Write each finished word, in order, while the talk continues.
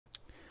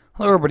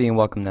Hello everybody and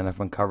welcome to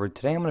NF Uncovered.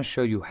 Today I'm going to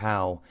show you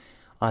how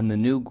on the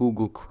new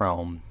Google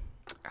Chrome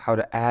how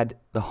to add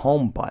the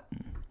home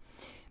button,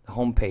 the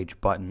home page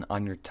button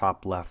on your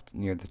top left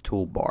near the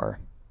toolbar.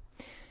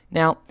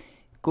 Now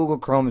Google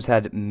Chrome has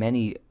had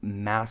many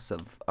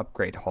massive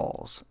upgrade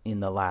hauls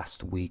in the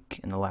last week,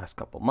 in the last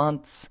couple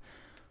months.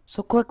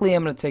 So quickly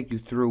I'm going to take you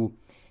through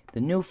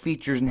the new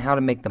features and how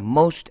to make the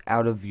most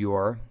out of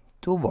your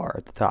toolbar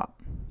at the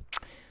top.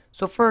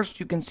 So first,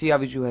 you can see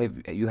obviously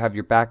you have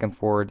your back and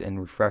forward and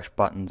refresh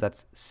buttons.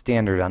 That's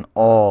standard on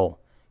all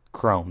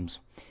Chromes.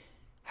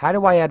 How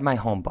do I add my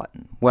home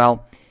button?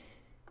 Well,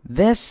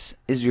 this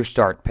is your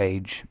start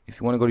page. If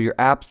you want to go to your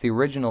apps, the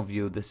original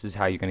view, this is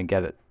how you're going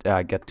to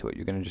get to it.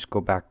 You're going to just go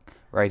back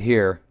right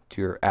here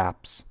to your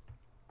apps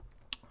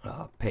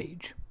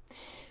page.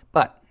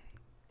 But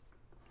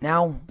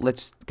now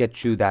let's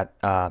get you to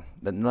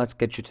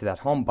that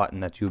home button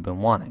that you've been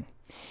wanting.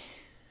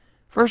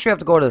 First, you have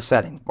to go to the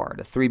settings bar,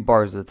 the three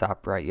bars at the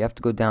top right. You have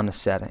to go down to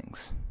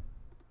settings.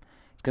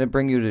 It's going to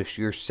bring you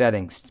to your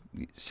settings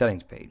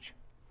page.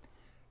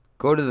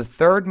 Go to the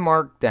third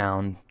mark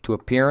down to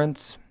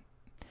appearance,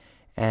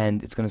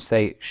 and it's going to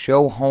say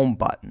show home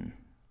button.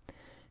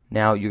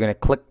 Now you're going to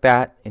click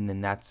that, and then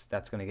that's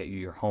going to get you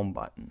your home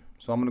button.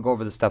 So I'm going to go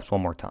over the steps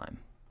one more time.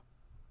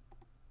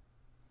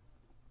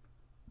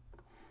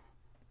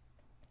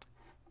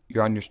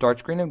 You're on your start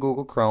screen of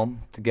Google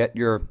Chrome. To get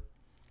your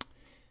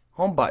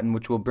home button,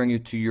 which will bring you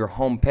to your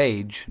home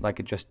page like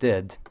it just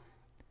did.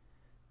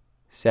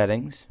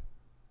 Settings.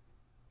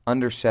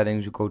 Under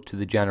settings, you go to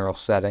the general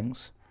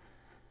settings.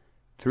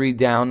 3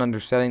 down under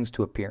settings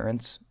to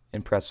appearance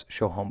and press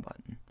show home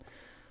button.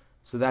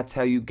 So that's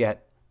how you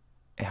get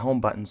a home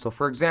button. So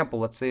for example,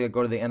 let's say I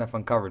go to the NF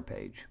Uncovered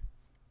page.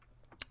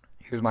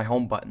 Here's my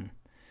home button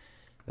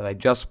that I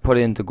just put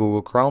into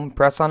Google Chrome.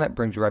 Press on it,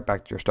 brings you right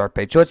back to your start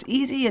page. So it's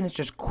easy and it's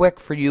just quick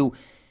for you.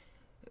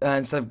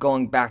 Instead of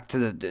going back to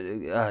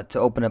the to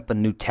open up a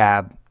new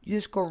tab, you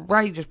just go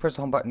right, you just press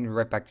the home button, and you're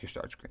right back to your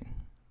start screen.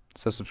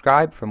 So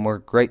subscribe for more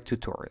great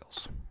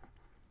tutorials.